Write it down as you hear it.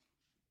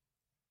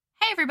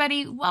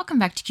everybody, welcome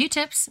back to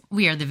Q-Tips.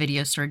 We are the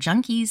Video Store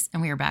Junkies, and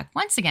we are back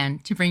once again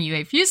to bring you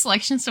a few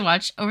selections to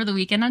watch over the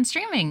weekend on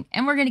streaming.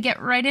 And we're going to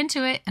get right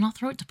into it, and I'll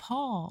throw it to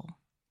Paul.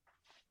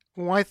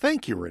 Why,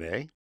 thank you,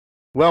 Renee.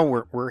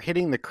 Well, we're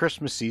hitting the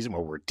Christmas season.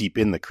 Well, we're deep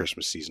in the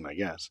Christmas season, I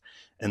guess.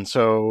 And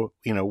so,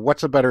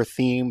 what's a better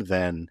theme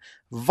than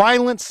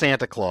violent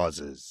Santa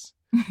Clauses?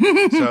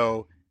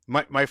 So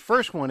my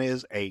first one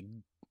is a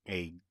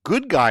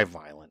good guy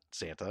violent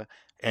Santa,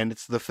 and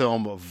it's the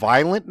film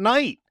Violent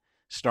Night,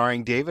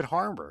 starring David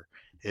Harbour.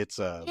 It's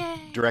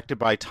directed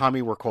by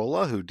Tommy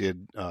Wirkola, who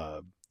did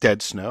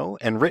Dead Snow,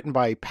 and written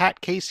by Pat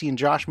Casey and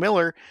Josh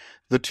Miller,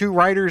 the two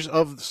writers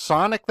of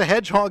Sonic the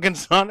Hedgehog and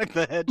Sonic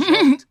the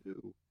Hedgehog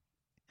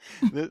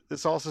 2.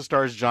 This also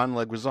stars John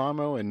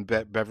Leguizamo and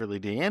Beverly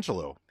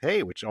D'Angelo,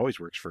 which always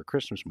works for a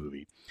Christmas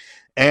movie.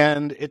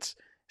 And it's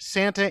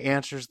Santa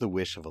answers the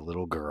wish of a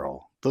little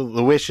girl.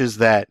 The wish is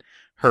that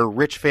her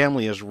rich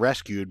family is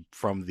rescued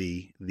from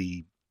the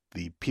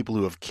people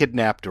who have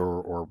kidnapped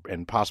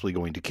and possibly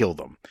going to kill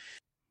them.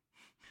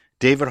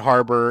 David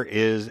Harbour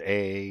is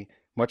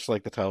much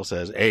like the title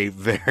says, a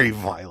very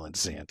violent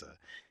Santa.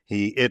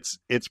 It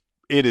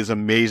is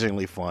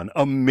amazingly fun,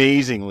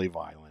 amazingly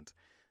violent,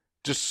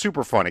 just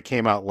super fun. It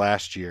came out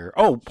last year.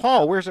 Oh,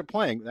 Paul, where's it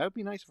playing? That would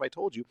be nice if I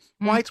told you.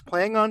 Why, it's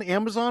playing on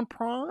Amazon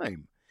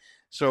Prime.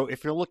 So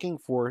if you're looking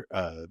for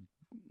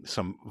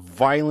some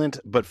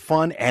violent but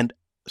fun and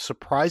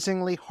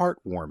surprisingly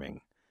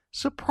heartwarming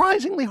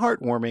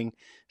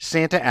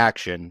Santa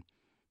action,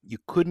 you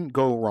couldn't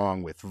go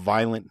wrong with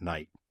Violent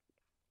Night,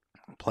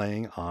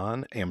 playing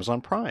on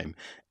Amazon Prime.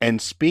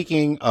 And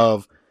speaking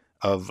of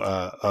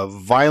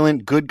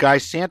violent good guy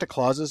Santa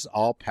Clauses,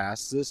 I'll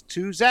pass this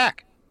to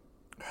Zach.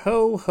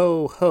 Ho,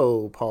 ho,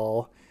 ho,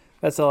 Paul.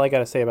 That's all I got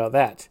to say about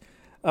that.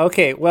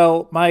 Okay,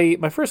 well, my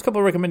first couple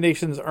of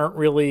recommendations aren't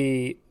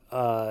really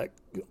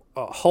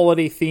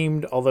holiday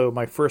themed, although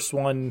my first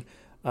one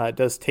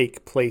does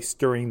take place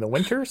during the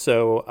winter,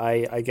 so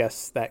I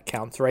guess that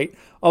counts, right?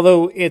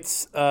 Although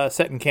it's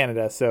set in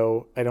Canada,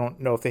 so I don't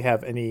know if they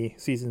have any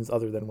seasons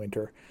other than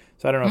winter.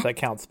 So I don't know if that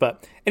counts.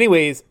 But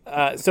anyways,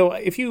 so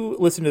if you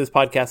listen to this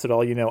podcast at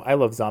all, I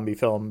love zombie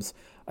films.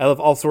 I love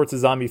all sorts of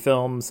zombie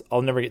films.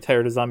 I'll never get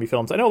tired of zombie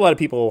films. I know a lot of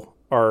people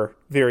are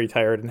very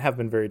tired and have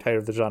been very tired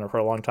of the genre for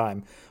a long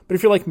time. But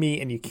if you're like me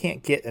and you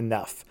can't get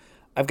enough,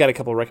 I've got a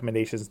couple of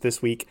recommendations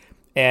this week.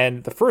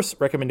 And the first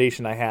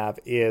recommendation I have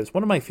is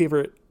one of my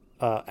favorite.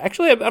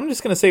 Actually, I'm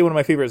just going to say one of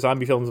my favorite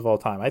zombie films of all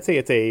time. I'd say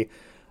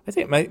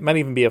it might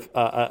even be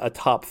a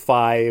top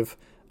five.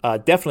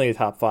 Definitely a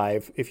top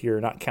five if you're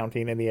not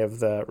counting any of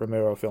the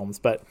Romero films.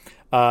 But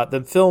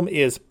the film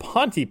is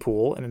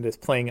Pontypool, and it is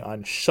playing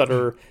on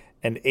Shudder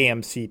and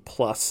AMC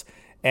Plus.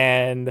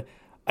 And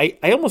I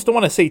almost don't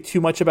want to say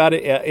too much about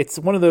it. It's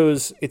one of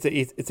those.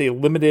 It's a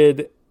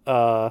limited.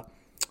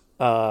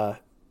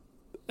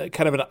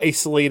 Kind of an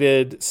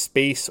isolated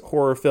space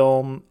horror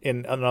film.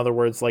 In other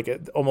words,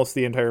 like almost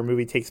the entire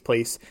movie takes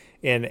place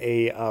in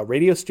a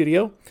radio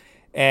studio,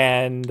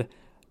 and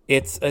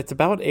it's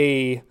about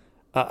a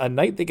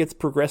night that gets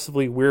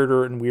progressively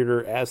weirder and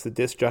weirder as the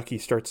disc jockey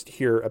starts to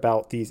hear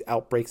about these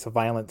outbreaks of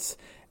violence,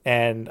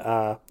 and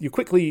you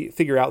quickly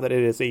figure out that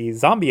it is a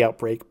zombie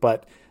outbreak,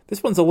 but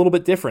this one's a little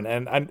bit different,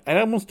 and I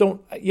almost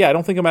don't. Yeah, I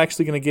don't think I'm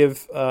actually going to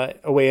give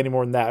away any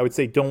more than that. I would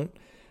say don't.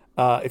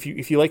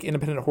 If you like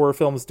independent horror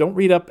films, don't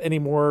read up any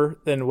more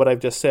than what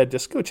I've just said.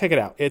 Just go check it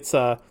out. It's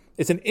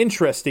an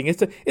interesting,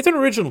 it's an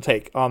original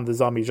take on the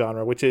zombie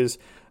genre, which is,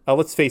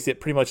 let's face it,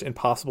 pretty much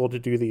impossible to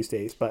do these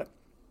days. But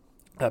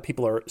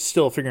people are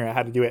still figuring out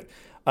how to do it.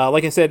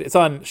 Like I said, it's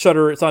on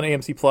Shudder, it's on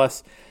AMC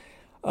Plus.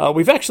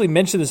 We've actually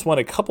mentioned this one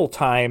a couple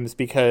times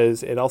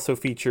because it also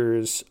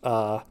features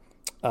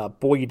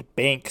Boyd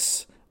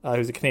Banks,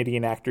 who's a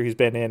Canadian actor who's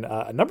been in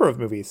a number of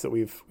movies that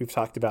we've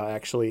talked about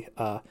actually.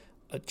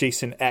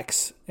 Jason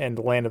X and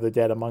Land of the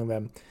Dead among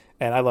them,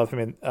 and I love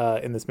him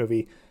in this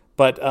movie.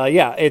 But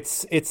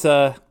it's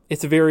a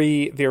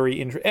very,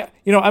 very interesting.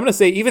 I'm going to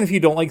say, even if you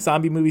don't like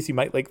zombie movies, you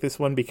might like this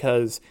one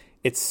because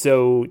it's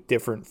so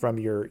different from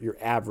your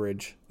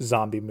average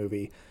zombie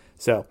movie.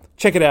 So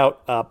check it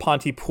out,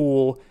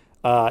 Pontypool,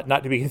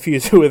 not to be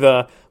confused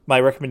with my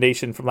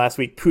recommendation from last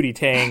week, Pootie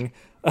Tang.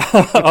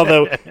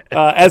 Although,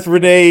 as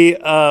Renee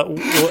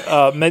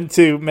meant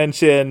to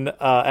mention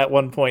at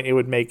one point, it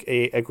would make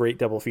a great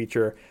double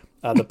feature,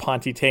 the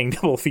Ponty Tang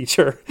double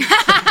feature.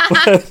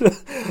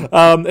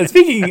 And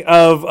speaking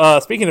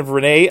of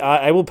Renee,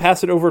 I will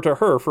pass it over to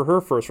her for her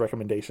first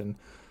recommendation.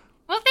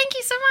 Well, thank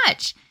you so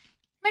much.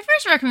 My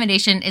first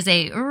recommendation is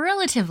a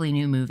relatively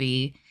new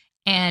movie,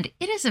 and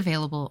it is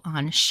available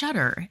on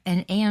Shudder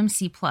and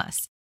AMC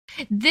Plus.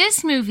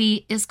 This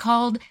movie is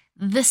called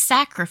The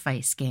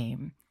Sacrifice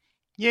Game.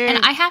 Yeah.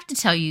 And I have to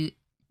tell you,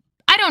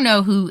 I don't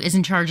know who is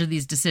in charge of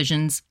these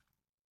decisions.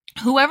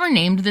 Whoever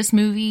named this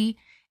movie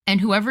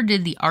and whoever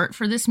did the art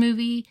for this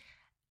movie,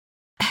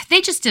 they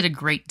just did a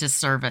great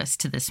disservice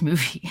to this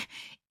movie.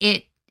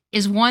 It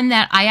is one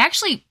that I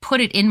actually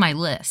put it in my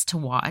list to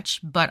watch,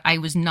 but I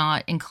was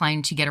not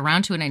inclined to get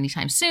around to it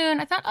anytime soon.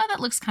 I thought, oh, that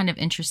looks kind of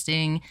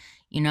interesting.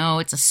 You know,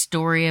 it's a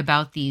story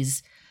about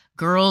these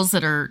girls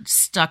that are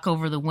stuck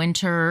over the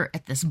winter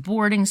at this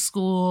boarding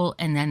school,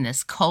 and then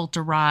this cult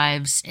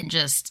arrives and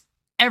just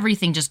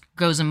everything just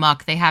goes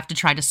amok. They have to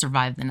try to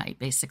survive the night,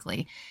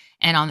 basically.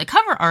 And on the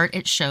cover art,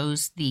 it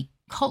shows the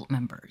cult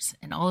members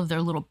and all of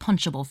their little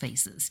punchable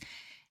faces.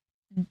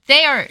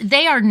 They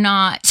are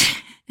not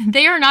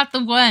they are not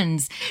the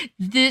ones.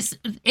 This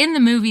in the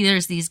movie,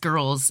 there's these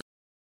girls.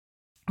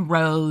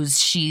 Rose,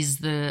 she's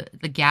the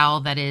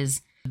gal that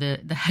is the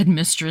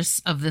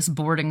headmistress of this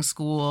boarding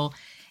school.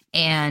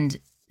 And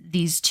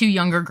these two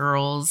younger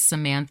girls,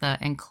 Samantha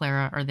and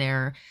Clara, are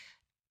there.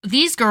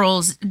 These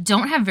girls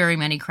don't have very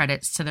many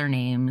credits to their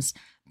names,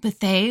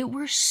 but they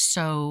were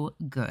so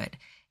good.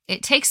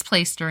 It takes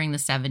place during the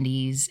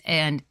 70s,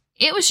 and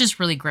it was just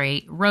really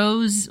great.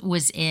 Rose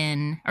was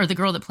in, or the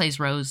girl that plays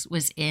Rose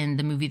was in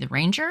the movie The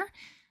Ranger,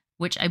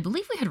 which I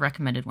believe we had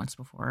recommended once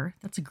before.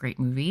 That's a great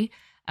movie.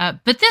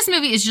 But this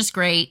movie is just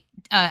great.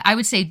 I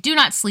would say do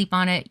not sleep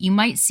on it. You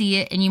might see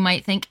it and you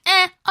might think,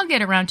 I'll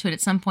get around to it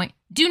at some point.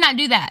 Do not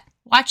do that.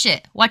 Watch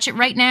it. Watch it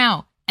right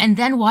now. And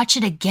then watch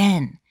it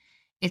again.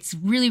 It's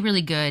really,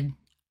 really good.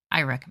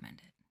 I recommend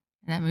it.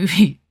 And that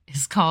movie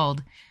is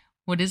called,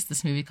 what is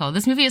this movie called?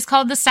 This movie is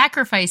called The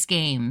Sacrifice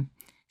Game.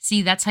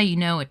 See, that's how you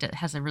know it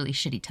has a really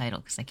shitty title,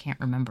 because I can't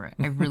remember it.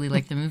 I really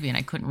like the movie and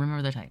I couldn't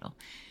remember the title.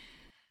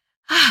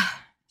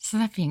 So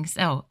that being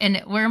so, and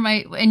where am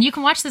I? And you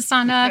can watch this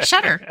on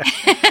Shudder.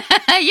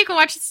 You can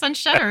watch this on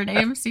Shudder and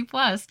AMC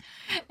Plus.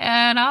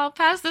 And I'll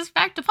pass this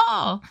back to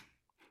Paul.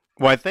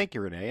 Well, thank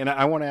you, Renee. And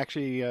I want to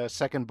actually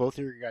second both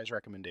of your guys'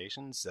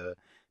 recommendations.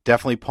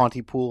 Definitely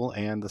Pontypool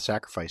and The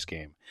Sacrifice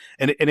Game.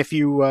 And if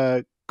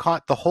you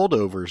caught The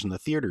Holdovers in the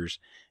theaters,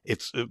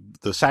 it's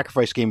The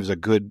Sacrifice Game is a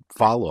good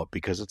follow-up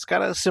because it's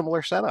got a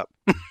similar setup.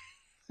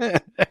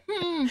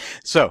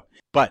 So,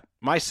 but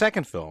my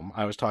second film,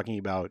 I was talking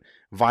about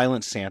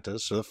Violent Santa.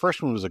 So the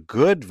first one was a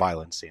good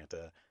Violent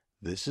Santa.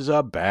 This is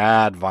a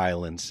bad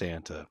Violent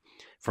Santa.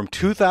 From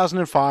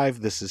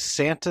 2005, this is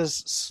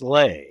Santa's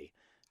Slay,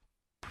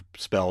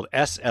 spelled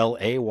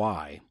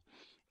S-L-A-Y,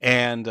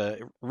 and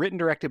written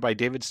directed by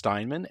David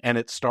Steinman, and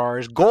it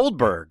stars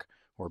Goldberg,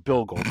 or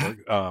Bill Goldberg,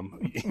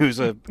 who's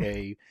a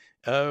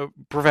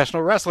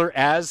professional wrestler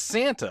as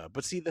Santa.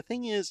 But see, the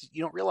thing is,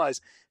 you don't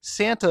realize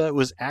Santa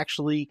was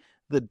actually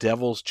the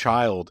devil's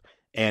child,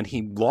 and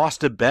he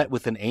lost a bet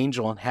with an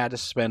angel and had to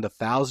spend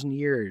 1,000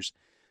 years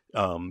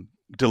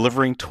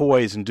delivering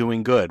toys and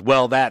doing good.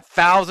 Well, that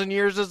 1,000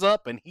 years is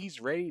up, and he's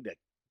ready to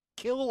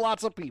kill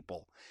lots of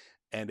people.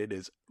 And it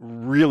is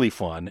really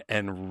fun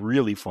and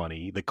really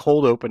funny. The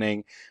cold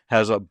opening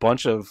has a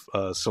bunch of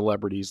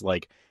celebrities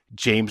like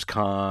James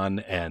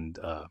Caan and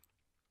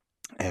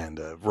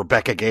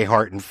Rebecca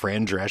Gayheart and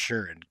Fran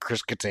Drescher and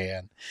Chris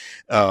Kattan.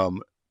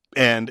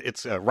 And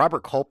it's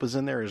Robert Culp is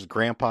in there as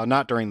Grandpa,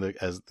 not during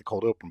as the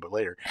cold open, but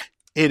later.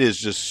 It is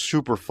just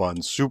super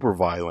fun, super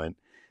violent,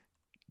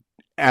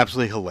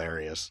 absolutely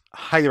hilarious.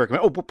 Highly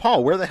recommend. Oh, but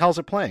Paul, where the hell is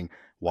it playing?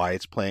 Why,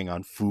 it's playing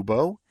on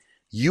Fubo,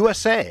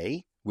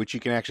 USA, which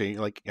you can actually,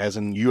 like, as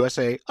in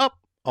USA Up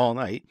All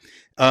Night,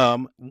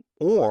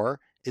 or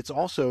it's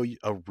also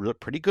a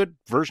pretty good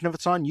version of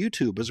it's on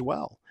YouTube as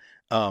well.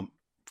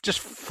 Just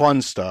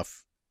fun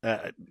stuff.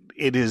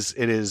 It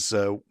is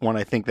one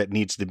I think that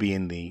needs to be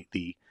in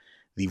the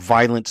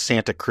Violent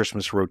Santa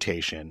Christmas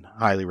rotation.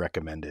 Highly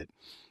recommend it.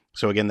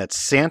 So again, that's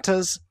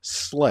Santa's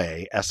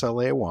Slay,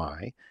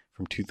 S-L-A-Y,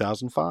 from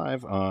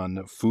 2005 on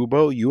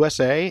Fubo,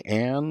 USA,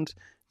 and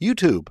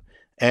YouTube.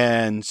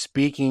 And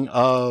speaking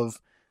of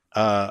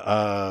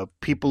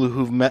people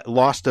who've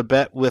lost a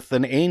bet with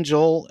an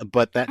angel,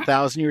 but that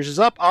 1,000 years is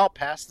up, I'll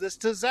pass this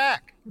to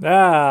Zach.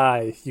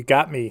 You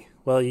got me.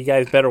 Well, you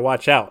guys better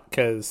watch out,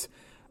 because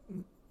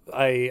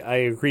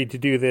I agreed to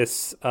do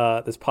this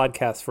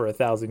podcast for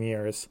 1,000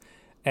 years,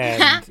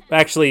 and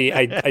actually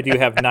I do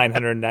have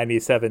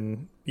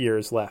 997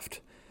 years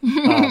left.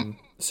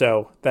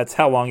 So that's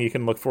how long you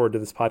can look forward to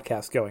this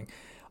podcast going.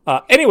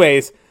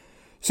 Anyways.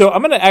 So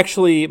I'm going to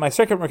actually, my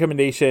second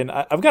recommendation,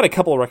 I've got a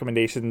couple of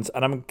recommendations,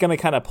 and I'm going to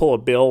kind of pull a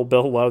Bill.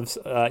 Bill loves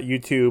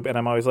YouTube, and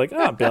I'm always like,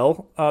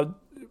 Bill,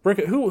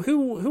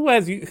 who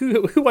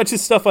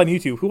watches stuff on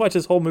YouTube? Who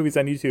watches whole movies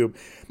on YouTube?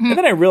 Mm-hmm. And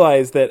then I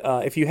realized that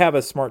if you have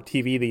a smart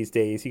TV these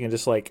days, you can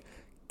just like,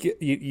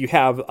 you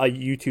have a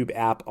YouTube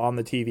app on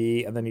the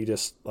TV, and then you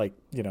just like,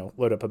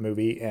 load up a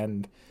movie,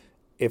 and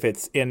if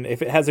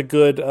it has a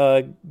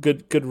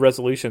good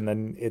resolution,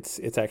 then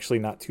it's actually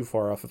not too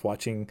far off of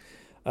watching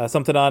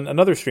something on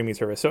another streaming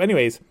service. So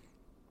anyways,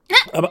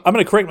 I'm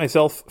going to correct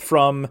myself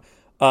from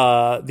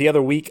the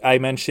other week. I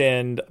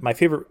mentioned my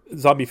favorite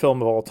zombie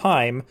film of all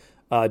time,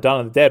 Dawn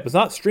of the Dead, was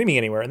not streaming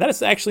anywhere. And that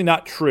is actually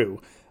not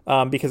true,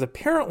 because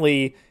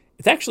apparently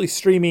it's actually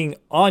streaming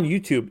on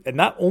YouTube. And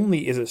not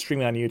only is it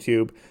streaming on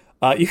YouTube,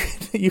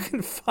 you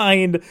can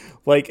find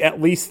like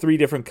at least 3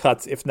 different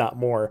cuts, if not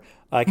more,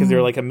 because there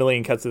are like a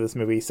million cuts of this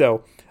movie.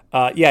 So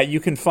you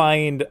can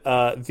find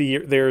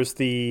there's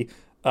the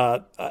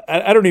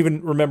I don't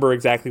even remember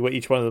exactly what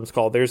each one of them is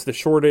called. There's the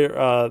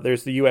shorter,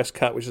 there's the US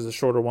cut, which is a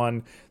shorter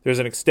one. There's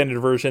an extended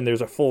version.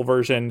 There's a full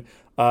version.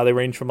 They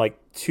range from like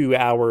 2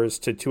 hours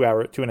to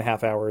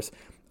 2.5 hours.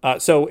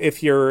 So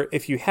if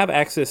you have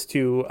access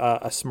to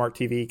a smart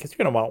TV, because you're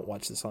gonna want to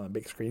watch this on a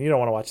big screen, you don't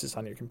want to watch this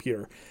on your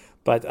computer.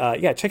 But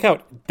yeah, check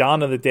out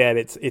Dawn of the Dead.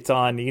 It's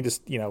on. You can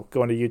just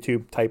go into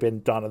YouTube, type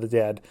in Dawn of the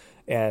Dead,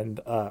 and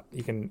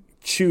you can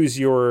choose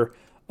your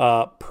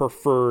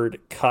preferred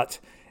cut.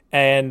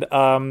 And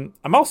I'm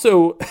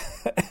also,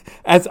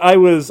 as I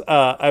was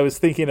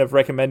thinking of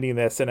recommending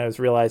this, and I was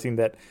realizing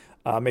that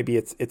maybe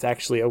it's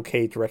actually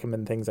okay to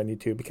recommend things on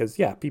YouTube, because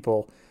yeah,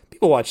 people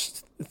watch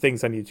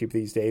things on YouTube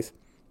these days.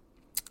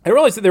 I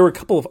realized that there were a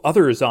couple of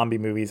other zombie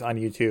movies on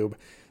YouTube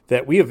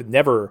that we have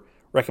never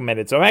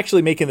recommended, so I'm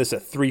actually making this a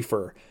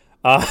threefer.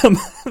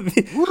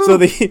 So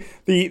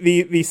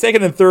the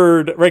second and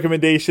third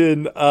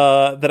recommendation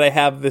that I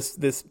have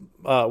this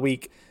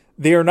week,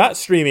 they are not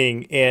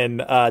streaming in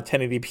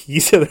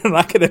 1080p, so they're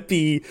not going to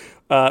be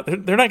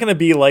they're not going to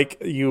be like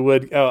you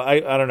would.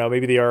 I don't know.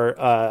 Maybe they are.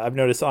 I've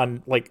noticed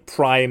on like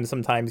Prime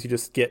sometimes you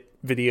just get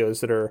videos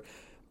that are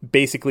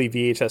basically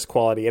VHS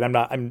quality, and I'm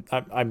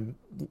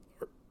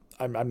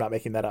not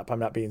making that up. I'm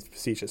not being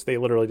facetious. They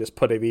literally just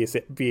put a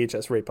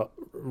VHS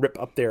rip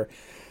up there.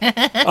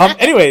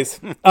 Anyways,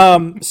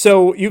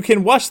 so you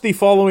can watch the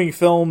following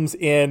films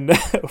in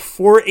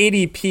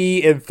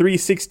 480p and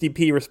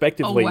 360p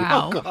respectively. Oh,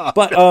 wow.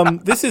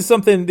 But this is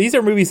something. These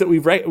are movies that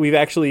we've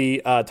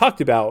actually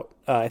talked about.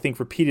 I think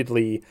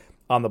repeatedly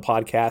on the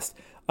podcast.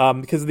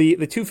 Because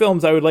the two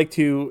films I would like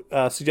to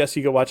suggest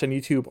you go watch on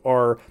YouTube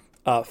are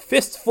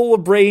Fistful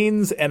of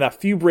Brains and A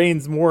Few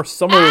Brains More,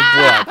 Summer of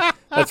Blood.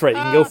 That's right.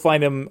 You can go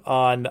find them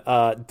on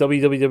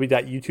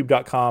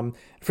www.youtube.com.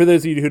 For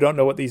those of you who don't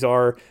know what these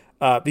are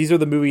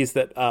the movies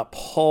that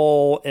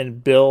Paul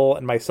and Bill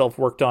and myself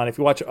worked on. If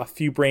you watch A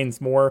Few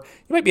Brains More,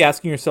 you might be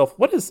asking yourself,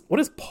 what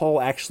does Paul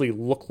actually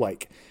look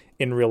like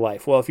in real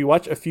life? Well, if you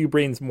watch A Few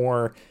Brains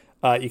More,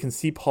 you can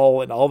see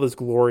Paul in all of his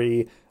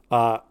glory,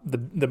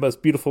 the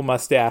most beautiful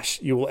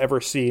mustache you will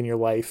ever see in your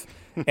life.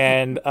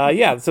 And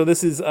yeah, so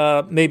this is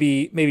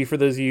maybe for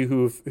those of you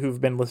who've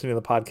been listening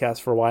to the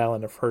podcast for a while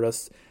and have heard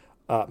us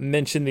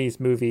mention these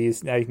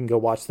movies. Now you can go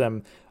watch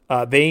them.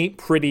 They ain't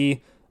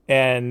pretty,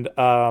 and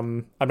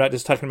I'm not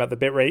just talking about the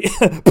bit rate,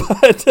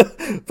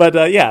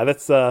 but yeah,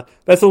 that's a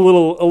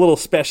little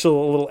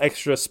special, a little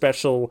extra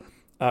special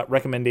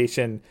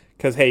recommendation,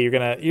 because hey, you're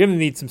gonna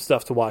need some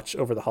stuff to watch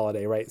over the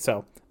holiday, right?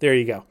 So there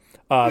you go.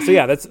 So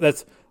yeah,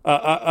 that's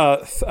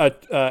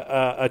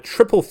a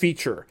triple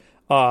feature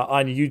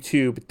on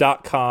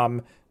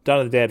YouTube.com. Dawn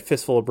of the Dead,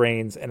 Fistful of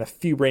Brains, and A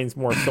Few Brains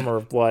More, Summer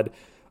of Blood.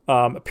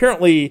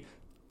 Apparently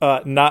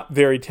not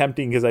very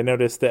tempting, because I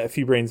noticed that A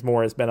Few Brains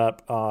More has been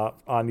up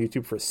on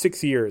YouTube for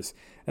 6 years,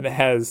 and it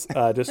has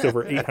just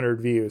over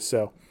 800 views.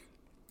 So,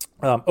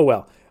 oh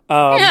well.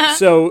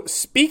 So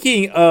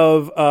speaking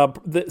of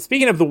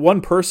the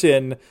one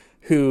person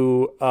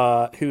whose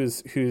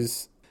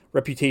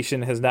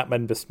reputation has not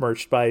been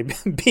besmirched by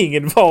being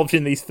involved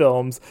in these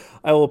films,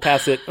 I will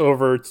pass it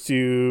over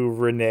to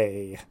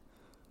Renee.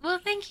 Well,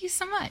 thank you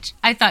so much.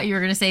 I thought you were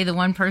going to say the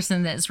one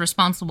person that is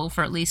responsible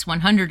for at least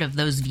 100 of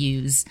those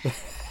views.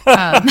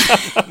 Have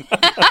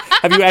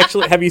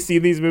you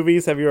seen these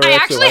movies? Have you I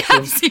actually watched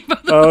them? seen both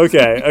of those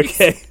Okay. movies.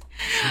 Okay.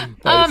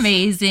 Nice.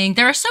 Amazing.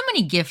 There are so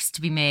many gifts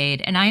to be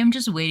made, and I am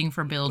just waiting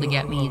for Bill to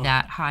get me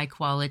that high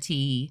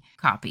quality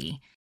copy.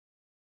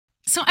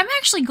 So I'm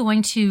actually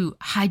going to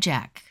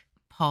hijack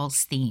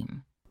Paul's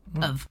theme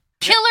of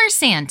Killer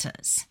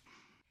Santas.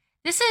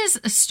 This is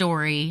a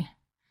story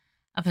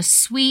of a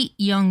sweet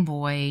young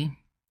boy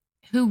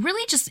who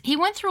really he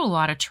went through a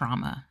lot of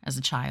trauma as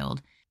a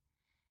child.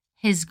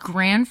 His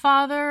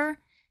grandfather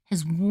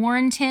has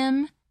warned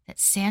him that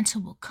Santa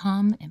will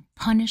come and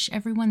punish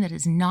everyone that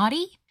is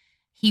naughty.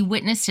 He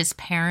witnessed his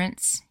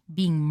parents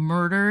being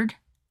murdered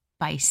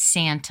by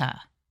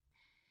Santa,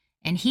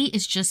 and he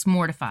is just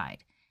mortified.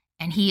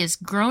 And he is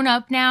grown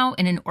up now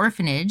in an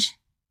orphanage.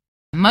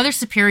 Mother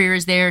Superior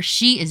is there.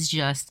 She is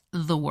just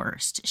the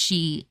worst.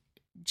 She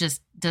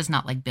just does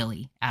not like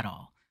Billy at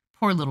all.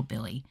 Poor little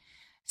Billy.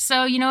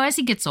 So, as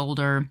he gets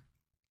older,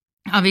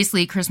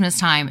 obviously Christmas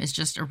time is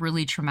just a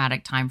really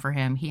traumatic time for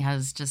him. He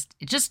has just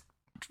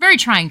very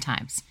trying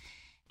times.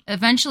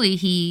 Eventually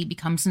he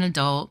becomes an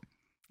adult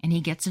and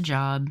he gets a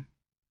job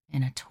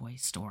in a toy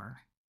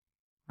store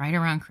right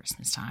around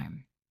Christmas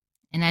time.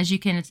 And as you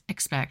can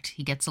expect,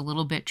 he gets a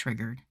little bit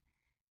triggered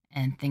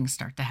and things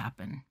start to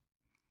happen.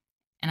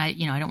 And I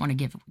don't want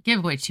to give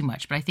away too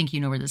much, but I think you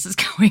know where this is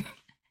going.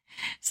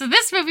 So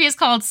this movie is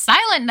called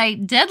Silent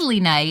Night, Deadly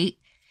Night.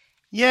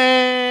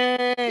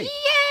 Yay! Yay!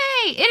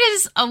 It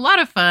is a lot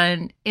of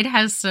fun. It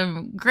has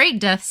some great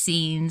death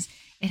scenes.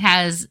 It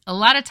has a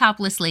lot of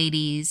topless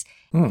ladies.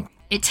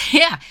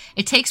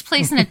 It takes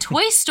place in a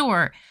toy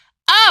store.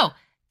 Oh,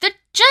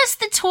 just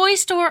the toy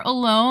store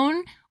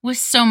alone was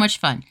so much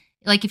fun.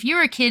 Like if you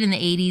were a kid in the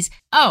 80s,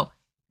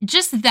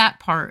 just that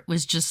part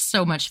was just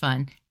so much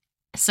fun.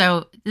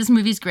 So this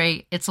movie's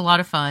great. It's a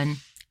lot of fun.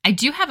 I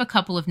do have a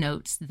couple of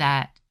notes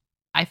that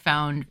I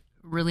found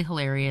really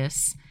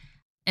hilarious.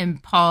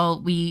 And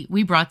Paul,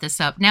 we brought this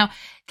up. Now,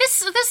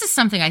 this is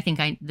something I think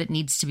that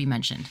needs to be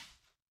mentioned.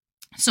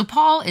 So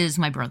Paul is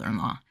my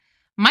brother-in-law.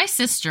 My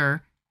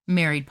sister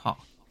married Paul.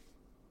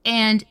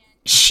 And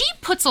she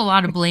puts a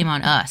lot of blame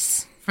on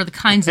us for the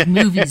kinds of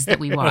movies that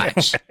we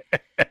watch.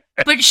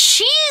 But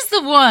she's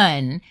the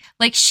one,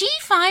 like, she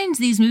finds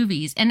these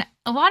movies, and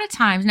a lot of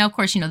times, now, of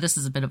course, this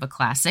is a bit of a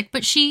classic,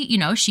 but she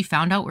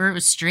found out where it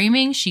was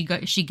streaming. She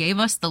gave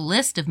us the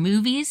list of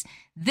movies.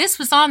 This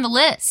was on the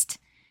list.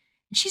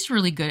 She's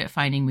really good at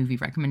finding movie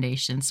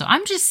recommendations. So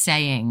I'm just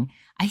saying,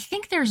 I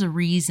think there's a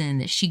reason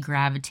that she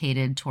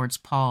gravitated towards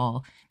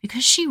Paul,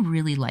 because she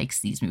really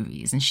likes these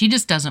movies, and she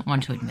just doesn't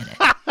want to admit it.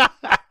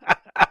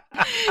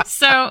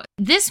 So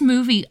this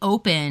movie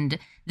opened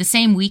the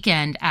same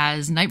weekend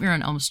as Nightmare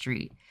on Elm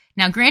Street.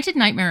 Now, granted,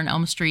 Nightmare on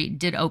Elm Street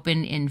did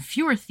open in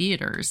fewer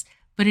theaters,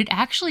 but it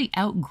actually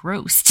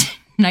outgrossed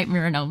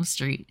Nightmare on Elm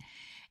Street.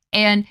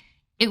 And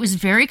it was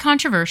very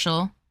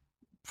controversial,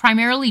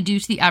 primarily due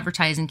to the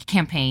advertising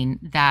campaign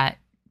that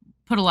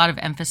put a lot of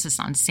emphasis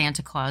on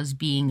Santa Claus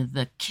being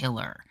the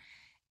killer.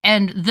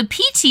 And the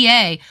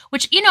PTA,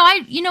 which,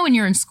 when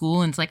you're in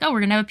school and it's like, oh, we're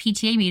going to have a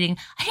PTA meeting.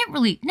 I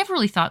never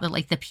really thought that,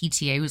 like, the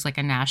PTA was like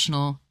a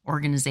national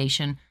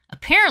organization.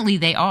 Apparently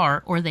they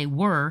are, or they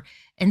were,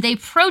 and they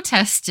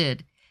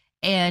protested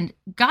and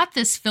got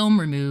this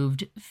film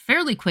removed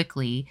fairly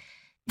quickly.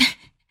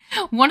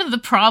 One of the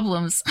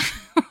problems,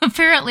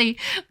 apparently,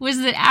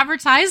 was that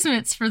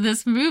advertisements for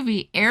this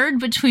movie aired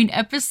between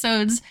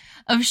episodes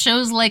of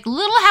shows like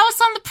Little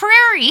House on the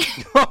Prairie.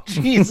 Oh,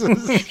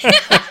 Jesus.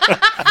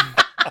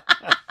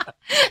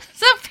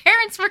 So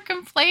parents were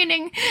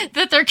complaining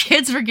that their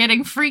kids were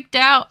getting freaked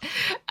out.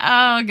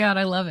 Oh, God,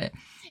 I love it.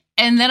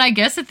 And then I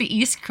guess at the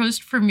East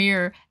Coast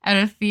premiere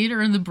at a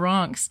theater in the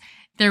Bronx,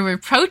 there were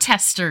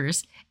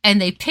protesters,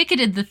 and they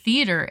picketed the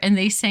theater, and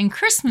they sang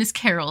Christmas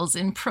carols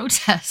in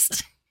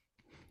protest.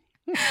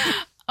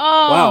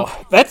 Oh,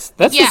 wow, that's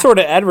the sort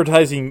of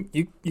advertising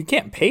you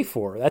can't pay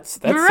for. That's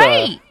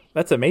right.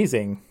 That's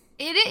amazing.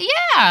 Yeah,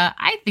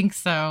 I think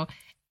so.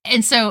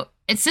 And so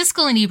at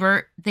Siskel and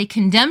Ebert, they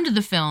condemned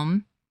the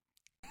film.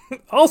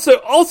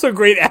 Also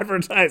great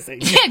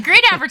advertising. Yeah,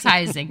 great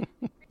advertising.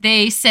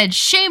 They said,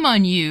 shame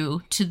on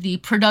you to the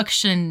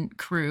production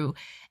crew.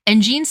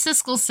 And Gene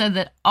Siskel said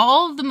that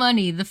all of the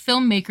money the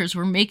filmmakers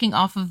were making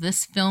off of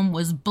this film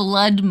was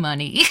blood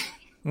money.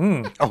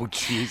 Oh,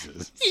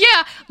 Jesus.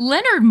 Yeah,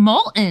 Leonard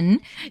Maltin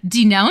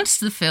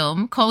denounced the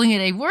film, calling it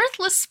a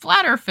worthless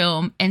splatter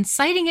film and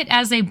citing it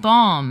as a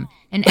bomb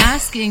and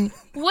asking,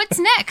 what's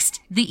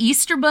next? The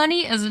Easter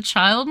Bunny as a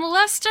child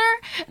molester?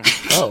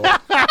 Oh.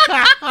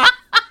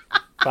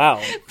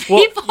 Wow.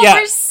 People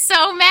were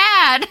so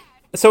mad.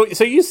 So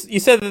you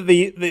said that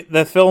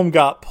the film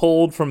got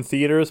pulled from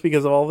theaters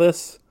because of all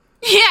this?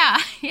 Yeah.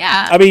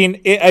 I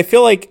mean, I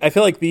feel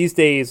like these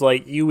days,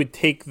 like, you would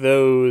take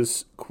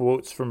those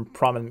quotes from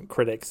prominent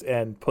critics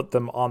and put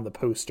them on the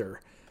poster.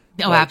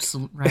 Oh, like,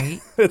 absolutely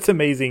right. It's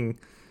amazing.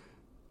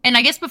 And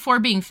I guess before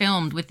being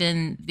filmed,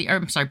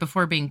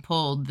 before being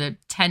pulled, the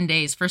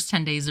first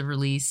 10 days of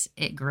release,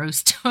 it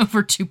grossed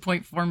over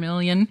 2.4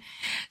 million.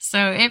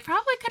 So it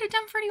probably could have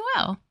done pretty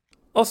well.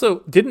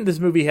 Also, didn't this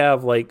movie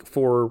have like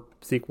 4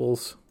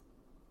 sequels?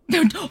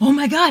 Oh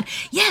my God!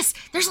 Yes,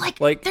 there's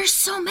there's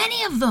so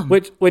many of them.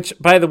 Which,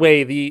 by the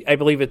way, I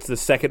believe it's the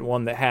second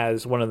one that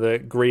has one of the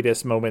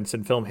greatest moments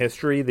in film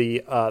history,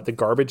 the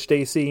garbage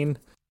day scene.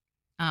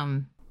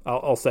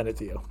 I'll send it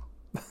to you.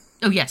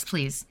 Oh yes,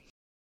 please.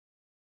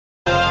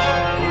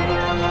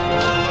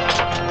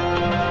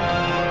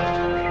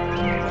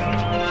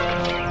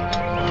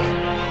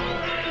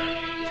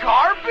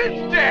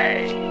 Garbage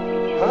day.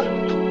 Huh?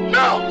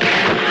 No.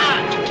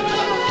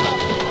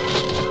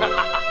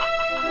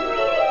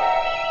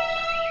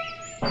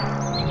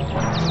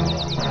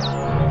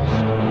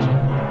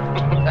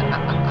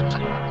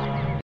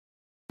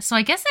 So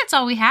I guess that's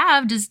all we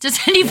have. Does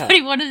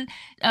anybody want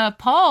to?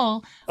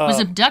 Paul was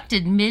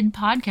abducted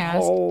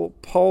mid-podcast.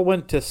 Paul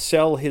went to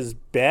sell his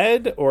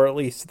bed, or at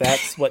least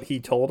that's what he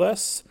told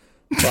us.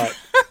 But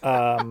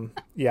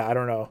yeah, I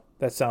don't know.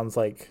 That sounds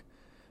like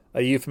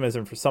a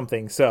euphemism for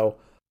something. So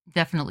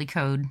definitely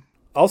code.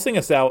 I'll sing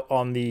us out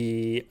on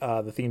the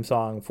theme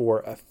song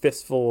for A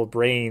Fistful of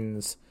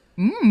Brains,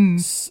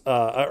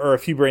 or A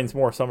Few Brains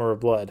More, Summer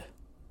of Blood.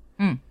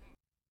 Do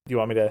you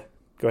want me to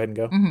go ahead and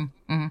go?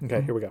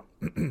 Okay, here we go.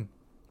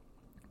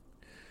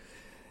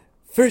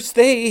 First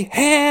they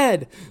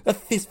had a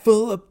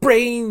fistful of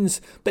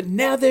brains, but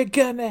now they're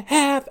gonna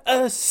have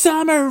a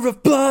summer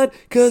of blood,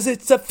 'cause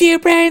it's a few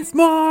brains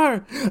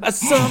more, a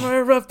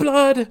summer of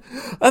blood,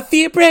 a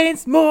few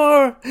brains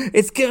more,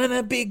 it's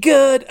gonna be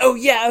good, oh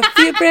yeah, a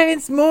few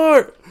brains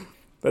more.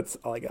 That's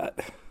all I got.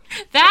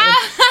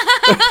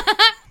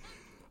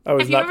 I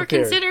was have you not ever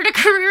prepared. considered a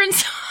career in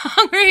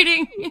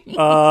songwriting?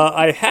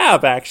 I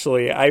have,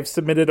 actually. I've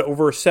submitted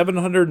over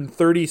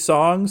 730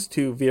 songs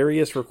to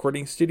various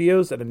recording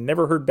studios and I've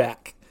never heard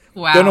back.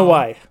 Wow. Don't know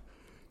why.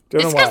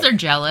 It's because they're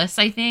jealous,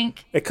 I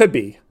think. It could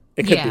be.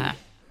 It could be.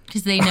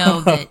 because they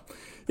know that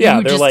Yeah,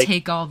 you they're just like,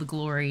 take all the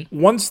glory.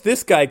 once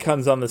this guy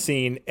comes on the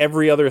scene,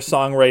 every other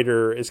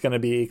songwriter is going to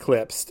be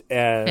eclipsed,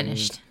 and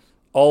Finished.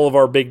 all of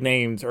our big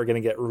names are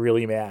going to get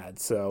really mad.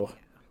 So,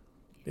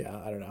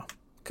 yeah, I don't know.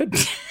 Could be.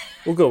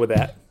 We'll go with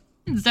that.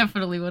 It's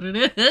definitely what it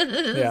is.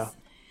 Yeah.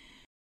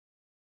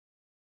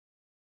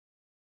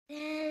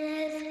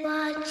 Santa's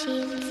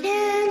watching,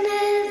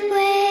 Santa's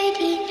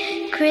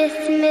waiting,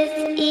 Christmas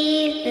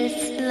Eve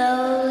is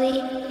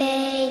slowly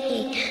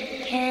fading.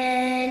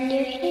 Can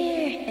you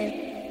hear him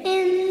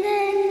in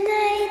the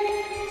night?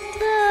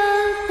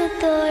 Close the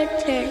door,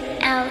 turn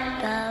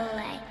out the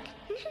light.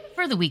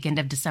 For the weekend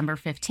of December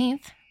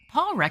 15th,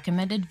 Paul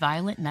recommended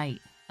Violent Night,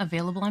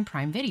 available on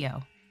Prime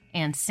Video,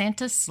 and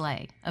Santa's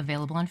Sleigh,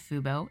 available on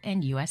Fubo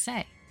and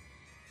USA.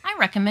 I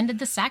recommended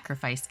The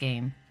Sacrifice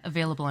Game,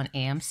 available on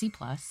AMC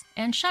Plus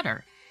and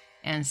Shudder,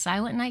 and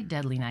Silent Night,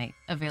 Deadly Night,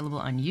 available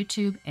on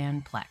YouTube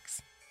and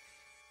Plex.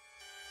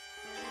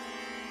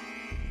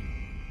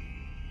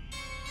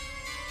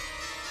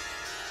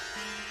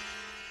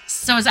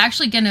 So I was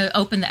actually going to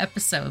open the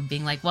episode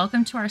being like,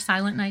 welcome to our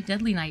Silent Night,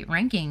 Deadly Night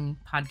ranking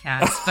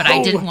podcast, but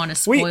I didn't want to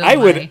spoil I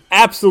would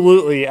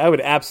absolutely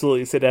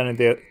sit down and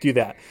do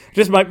that.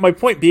 Just my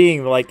point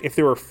being, like, if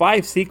there were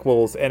 5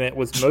 sequels and it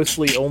was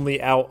mostly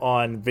only out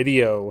on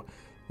video,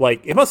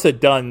 like, it must have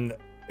done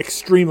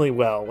extremely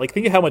well. Like,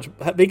 think of how much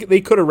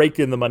they could have raked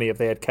in the money if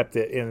they had kept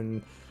it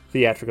in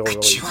theatrical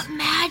release. Could you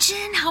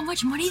imagine how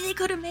much money they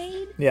could have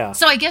made? Yeah.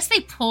 So I guess they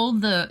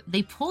pulled the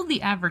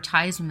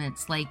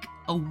advertisements like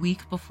a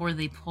week before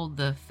they pulled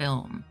the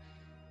film,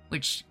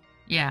 which,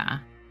 yeah,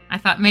 I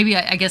thought maybe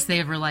I guess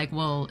they were like,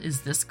 well,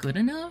 is this good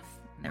enough?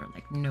 And they were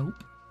like,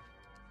 nope.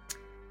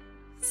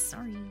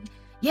 Sorry.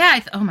 Yeah.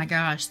 Oh my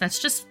gosh, that's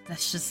just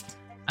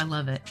I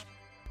love it.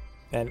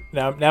 And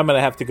now I'm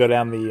gonna have to go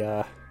down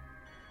the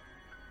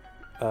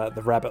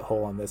rabbit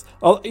hole on this.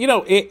 Oh, you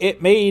know,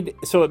 it made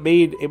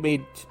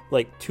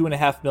like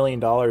 $2.5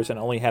 million and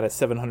only had a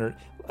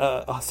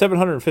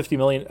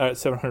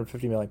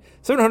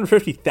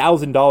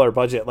 $750,000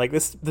 budget. Like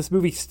this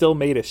movie still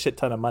made a shit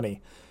ton of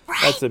money. Right.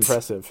 That's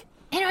impressive.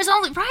 And it was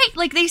only right,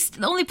 like they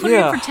only put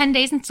it in for 10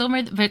 days and still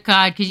made. But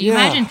God, could you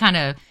imagine? Kind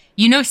of,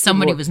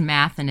 somebody was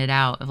mathing it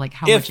out of like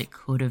how much it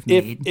could have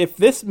made. If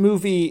this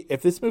movie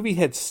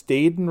had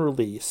stayed in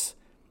release,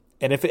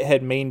 and if it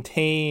had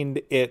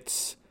maintained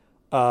its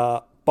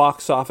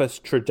box office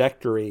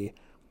trajectory,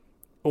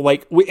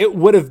 like it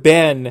would have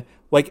been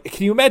like,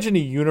 can you imagine a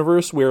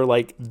universe where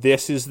like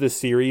this is the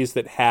series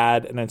that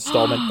had an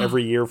installment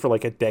every year for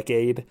like a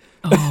decade?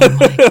 Oh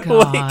my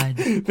God.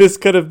 Like, this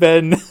could have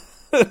been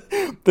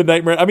the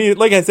nightmare. I mean,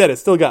 like I said, it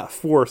still got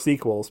 4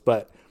 sequels,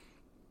 but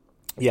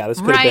yeah,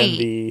 this could have been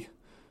the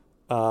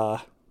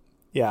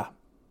yeah.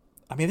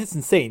 I mean, that's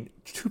insane.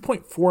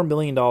 $2.4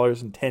 million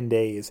in 10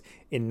 days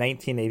in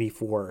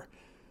 1984.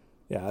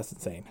 Yeah, that's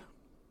insane.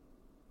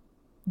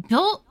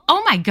 Bill,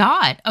 oh my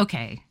God.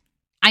 Okay.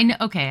 I know.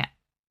 Okay.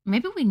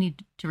 Maybe we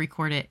need to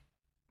record it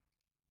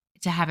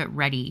to have it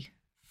ready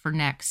for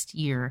next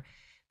year,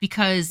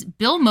 because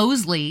Bill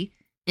Moseley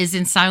is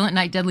in Silent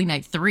Night, Deadly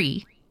Night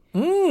 3.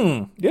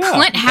 Yeah.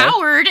 Clint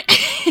Howard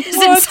is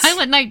in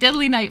Silent Night,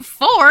 Deadly Night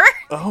 4.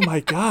 Oh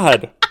my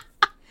God.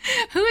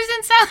 Who's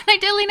in Silent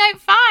Night, Deadly Night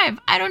 5?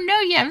 I don't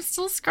know yet. I'm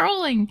still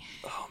scrolling.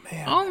 Oh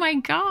man. Oh my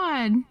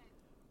God.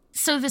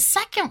 So the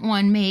second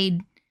one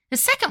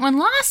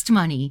lost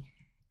money,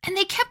 and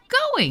they kept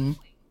going.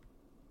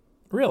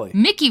 Really?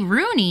 Mickey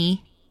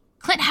Rooney,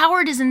 Clint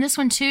Howard is in this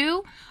one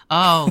too.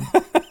 Oh.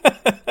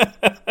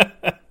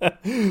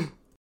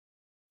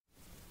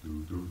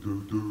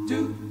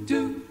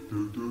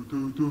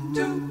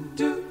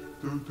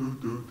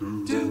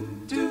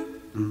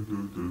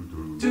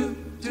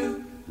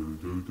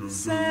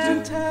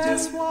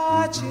 Santa's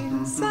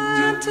watching,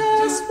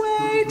 Santa's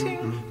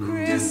waiting,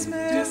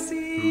 Christmas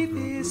Eve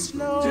is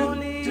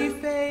slowly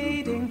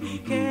fading.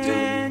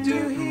 Can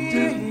you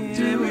hear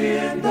him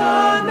in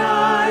the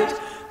night?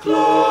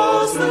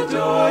 Close the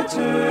door,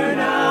 turn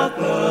out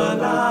the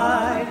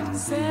light.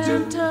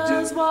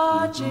 Santa's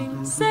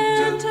watching,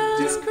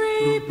 Santa's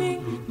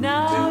creeping.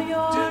 Now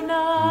you're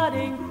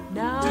nodding,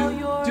 now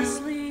you're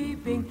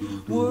sleeping.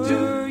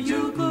 Were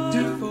you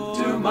good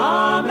for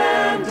Mom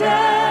and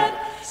Dad?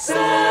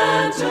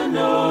 Santa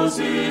knows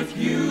if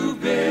you've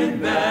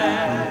been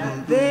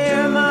bad.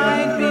 There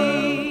might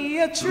be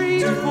a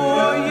treat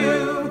for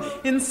you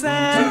in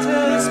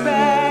Santa's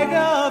bag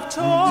of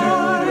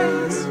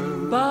toys,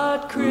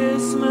 but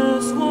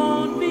Christmas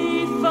won't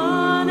be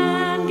fun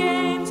and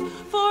games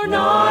for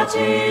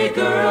naughty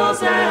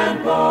girls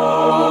and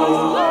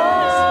boys.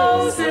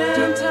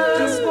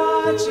 Santa's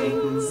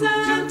watching,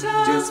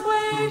 Santa's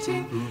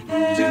waiting,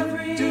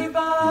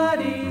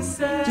 everybody's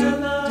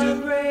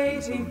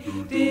celebrating.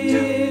 Dear